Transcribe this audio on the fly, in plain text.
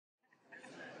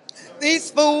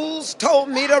These fools told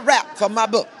me to rap for my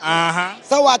book.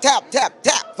 So I tap, tap,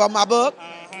 tap for my book.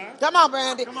 Come on,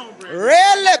 Brandy.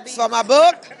 Red lips for my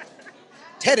book.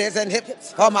 Titties and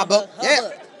hips for my book. Yeah.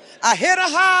 I hit a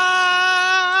high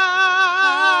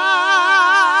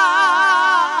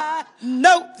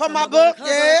note for my book.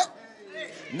 Yeah.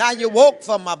 Now you woke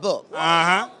for my book.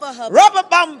 Rubber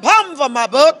bum bum for my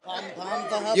book.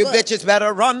 You bitches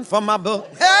better run for my book.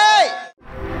 Hey!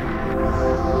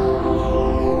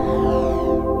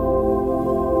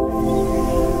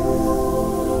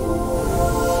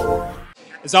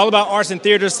 It's all about arts and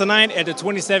theaters tonight at the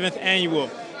 27th Annual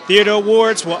Theater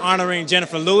Awards. We're honoring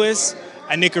Jennifer Lewis,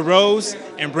 Anika Rose,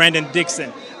 and Brandon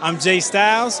Dixon. I'm Jay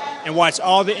Styles, and watch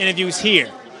all the interviews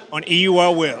here on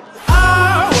EUR Web.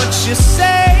 What you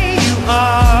say you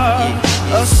are,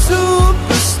 a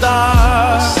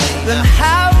superstar, then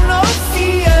have no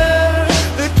fear,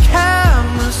 the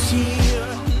camera's here.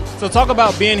 So talk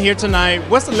about being here tonight.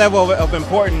 What's the level of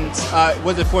importance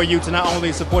was it for you to not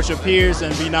only support your peers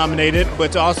and be nominated,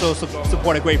 but to also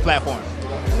support a great platform?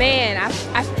 Man,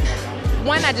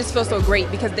 I just feel so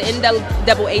great because the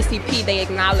NAACP, they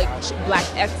acknowledge Black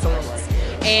excellence.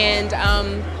 And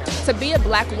to be a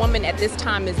Black woman at this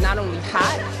time is not only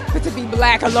hot, but to be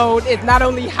Black alone is not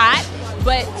only hot,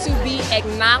 but to be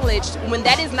acknowledged when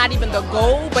that is not even the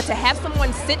goal, but to have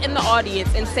someone sit in the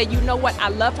audience and say, you know what, I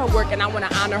love her work and I want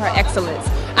to honor her excellence.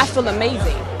 I feel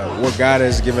amazing. What God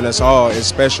has given us all is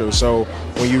special. So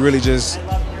when you really just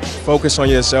focus on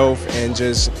yourself and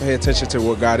just pay attention to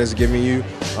what God has given you,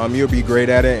 you'll be great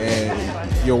at it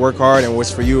and you'll work hard, and what's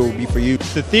for you will be for you.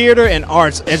 The theater and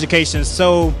arts education is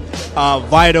so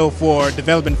vital for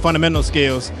developing fundamental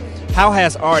skills. How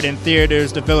has art and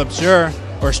theaters developed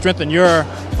or strengthened your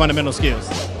fundamental skills?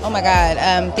 Oh my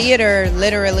God, theater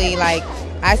literally, like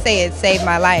I say, it saved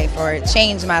my life, or it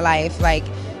changed my life. Like,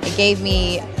 it gave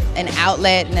me an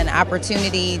outlet and an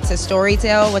opportunity to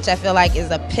storytell, which I feel like is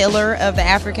a pillar of the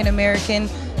African American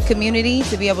community,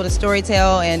 to be able to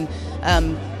storytell and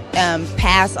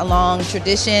pass along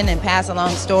tradition and pass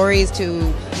along stories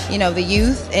to, you know, the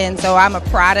youth. And so I'm a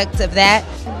product of that.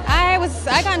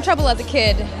 I got in trouble as a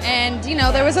kid, and you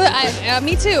know, there was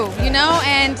me too, you know,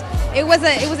 and it was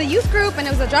a youth group, and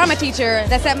it was a drama teacher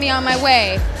that set me on my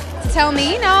way to tell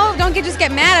me, you know, don't just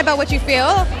get mad about what you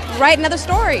feel, write another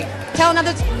story,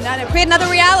 create another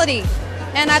reality.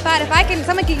 And I thought, if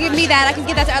someone can give me that, I can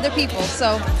give that to other people.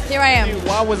 So here I am.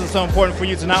 Why was it so important for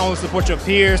you to not only support your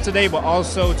peers today, but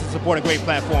also to support a great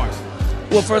platform?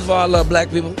 Well, first of all, I love Black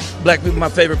people. Black people are my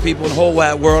favorite people in the whole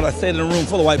wide world. I sit in a room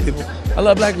full of white people. I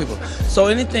love Black people. So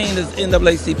anything that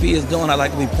NAACP is doing, I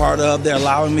like to be part of. They're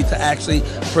allowing me to actually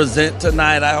present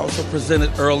tonight. I also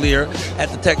presented earlier at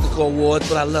the Technical Awards,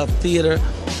 but I love theater.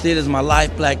 Theater is my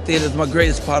life. Black theater is my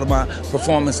greatest part of my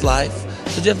performance life.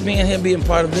 So just being here, being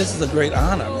part of this is a great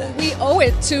honor, man. We owe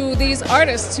it to these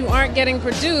artists who aren't getting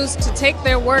produced to take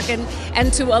their work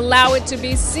and to allow it to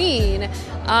be seen.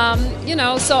 You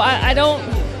know, so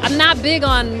I'm not big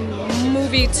on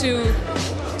movie to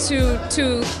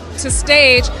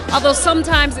stage, although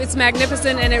sometimes it's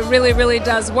magnificent and it really, really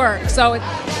does work. So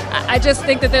I just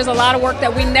think that there's a lot of work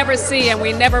that we never see and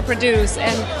we never produce,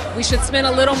 and we should spend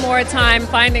a little more time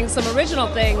finding some original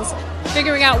things,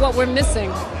 figuring out what we're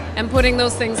missing, and putting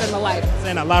those things in the light.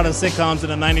 And a lot of sitcoms in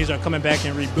the 90s are coming back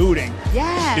and rebooting.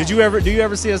 Yeah. Do you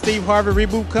ever see a Steve Harvey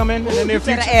reboot coming in the near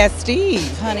future? You better ask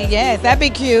Steve, honey. Yes, that'd be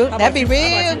cute. That'd be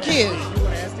real cute.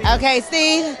 Okay,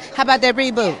 Steve, how about that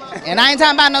reboot? And I ain't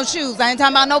talking about no shoes. I ain't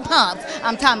talking about no pumps.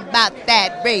 I'm talking about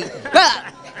that reboot.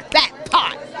 That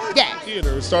part. Yeah.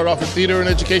 Theater. We started off in theater and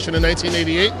education in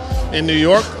 1988 in New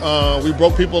York. We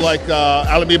broke people like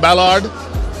Alabama Ballard,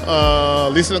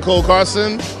 Lisa Nicole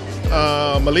Carson,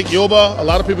 Malik Yoba. A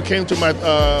lot of people came to my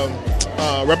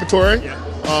repertory.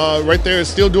 Right there is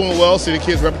still doing well, see the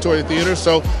kids' repertory theater.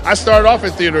 So I started off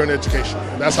in theater and education.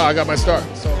 That's how I got my start.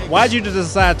 So why did you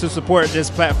decide to support this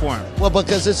platform? Well,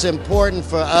 because it's important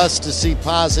for us to see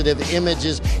positive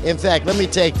images. In fact, let me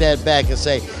take that back and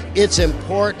say it's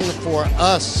important for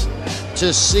us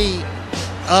to see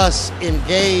us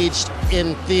engaged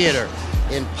in theater,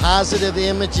 in positive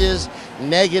images,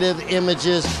 negative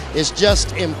images. It's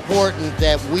just important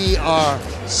that we are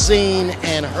seen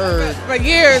and heard. For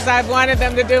years, I've wanted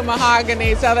them to do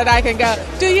Mahogany so that I can go,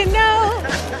 do you know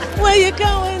where you're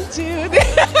going to?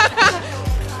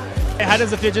 How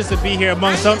does it feel just to be here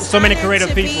among so many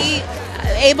creative people? Be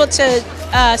able to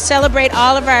celebrate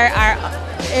all of our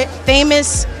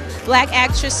famous Black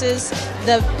actresses,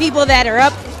 the people that are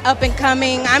up and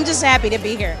coming. I'm just happy to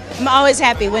be here. I'm always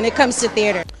happy when it comes to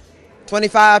theater.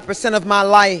 25% of my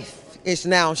life is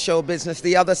now show business.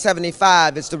 The other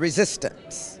 75 is the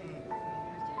resistance.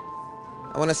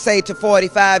 I want to say to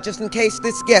 45, just in case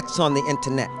this gets on the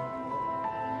internet.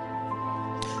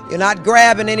 You're not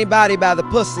grabbing anybody by the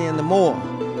pussy anymore.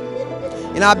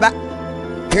 You're not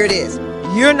here it is.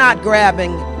 You're not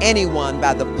grabbing anyone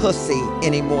by the pussy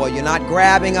anymore. You're not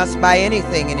grabbing us by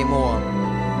anything anymore.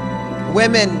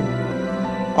 Women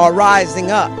are rising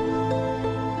up.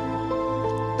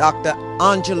 Dr.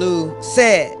 Angelou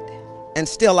said, and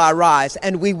still I rise,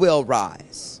 and we will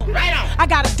rise. Right on. I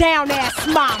got a down ass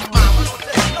mama.